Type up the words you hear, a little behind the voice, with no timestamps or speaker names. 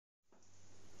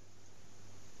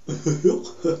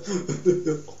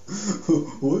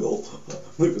Well,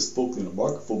 I've never spoken in a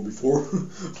microphone before.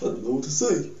 I don't know what to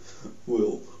say.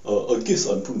 Well, I guess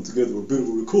I'm putting together a bit of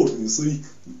a recording, you see.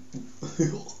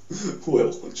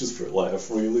 Well, just for a laugh,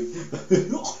 really.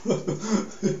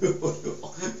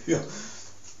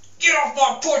 Get off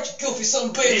my porch, you goofy son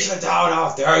of a bitch! Get down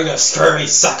out there, you scurvy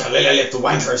sack of lily-lipped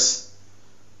wankers!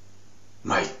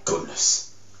 My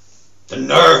goodness, the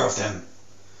nerve of them!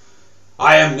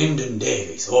 I am Lyndon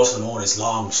Davies, also known as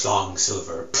Long Slong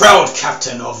Silver, proud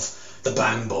captain of the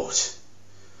Bang Boat.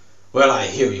 Well, I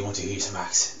hear you want to hear some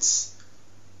accents.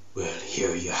 Well,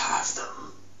 here you have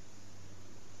them.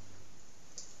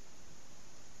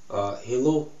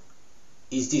 Hello?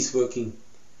 Is this working?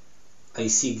 I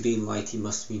see green light, it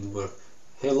must mean work.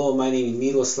 Hello, my name is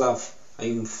Miroslav. I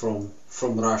am from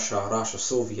Russia,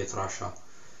 Soviet Russia.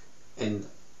 And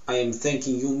I am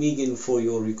thanking you, Megan, for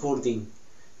your recording.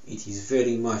 It is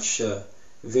very much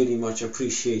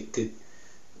appreciated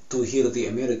to hear the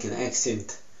American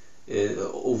accent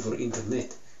over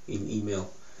internet in email.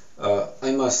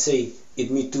 I must say,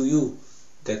 admit to you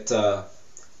that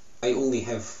I only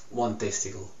have one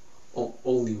testicle.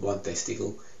 Only one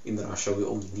testicle. In Russia, we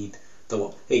only need the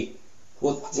one. Hey,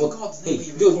 what? Hey,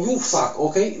 you fuck,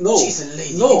 okay? No,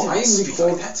 Lady, no, I am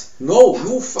recording that. No,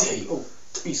 you fuck. Oh,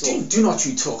 do not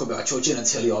you talk about your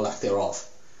genitalia or lack thereof.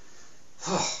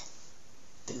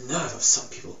 The nerve of some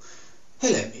people.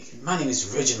 Hello, Megan. My name is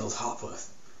Reginald Harpworth,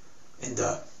 and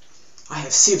I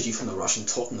have saved you from the Russian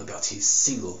talking about his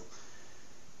single.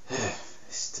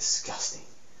 It's disgusting.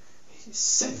 It's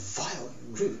so vile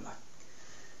and rude.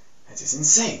 That is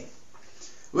insane.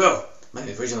 Well, my name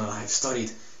is Reginald, and I have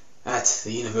studied at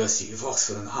the University of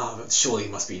Oxford and Harvard. Surely you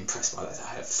must be impressed by that.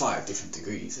 I have 5 different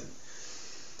degrees, and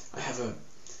I have a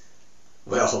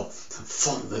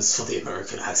fondness for the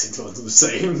American accent, I would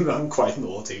say. I'm quite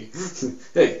naughty.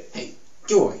 hey,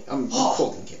 go away. I'm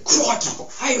recording here. Crikey!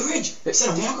 Hey, Reg! Is that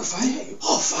a microphone?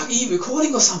 Oh, fuck, are you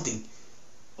recording or something?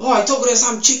 Oh, I talking to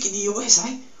some chick in the US,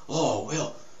 eh? Oh,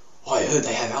 well, I heard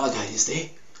they have alligators there.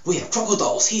 We have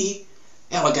crocodiles here.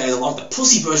 Alligators are like the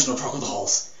pussy version of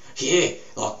crocodiles. Yeah,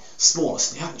 like smaller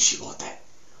snout and shit like that.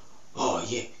 Oh,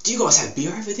 yeah. Do you guys have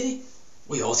beer over there?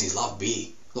 We Aussies love beer.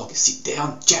 Like to sit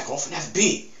down, jack off and have a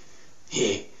beer.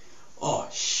 Yeah. Oh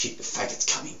shit, the faggot's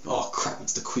coming. Oh crap,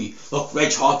 it's the queer. Look,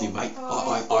 Reg, hide you, mate.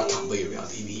 I can't be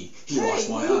around him. He likes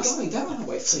my ass. Where are you going? Don't run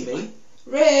away from me.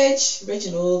 Mate.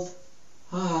 Reginald.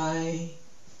 Hi.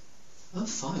 I'm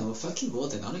fine, well fucking well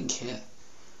then, I don't care.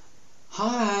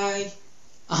 Hi.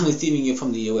 I'm assuming you're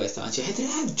from the US, aren't you? Hey, do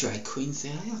they have drag queens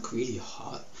there? They're like really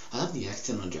hot. I love the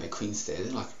accent on drag queens there.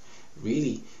 They're like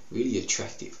really, really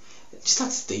attractive. Just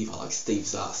like Steve, I like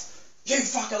Steve's ass. You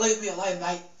fucking leave me alone,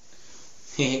 mate.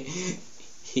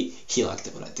 he liked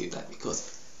it when I do that because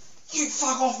you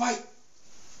fuck off, mate.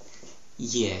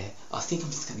 Yeah, I think I'm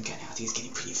just gonna go now. He's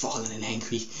getting pretty violent and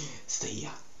angry. See ya.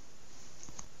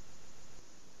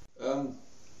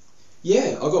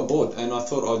 Yeah, I got bored and I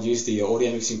thought I'd use the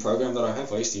audio mixing program that I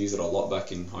have. I used to use it a lot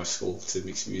back in high school to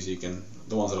mix music, and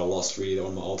the ones that I lost really, they're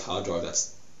on my old hard drive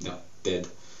that's dead.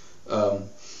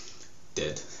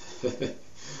 Dead.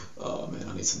 Oh man,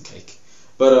 I need some cake.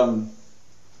 But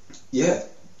yeah,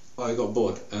 I got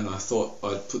bored and I thought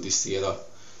I'd put this together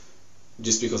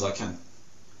just because I can.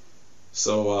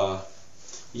 So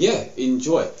yeah,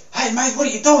 enjoy. Hey mate, what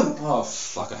are you doing? Oh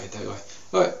fuck, I hate that guy.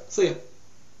 Alright, see ya.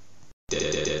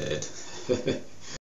 Dead.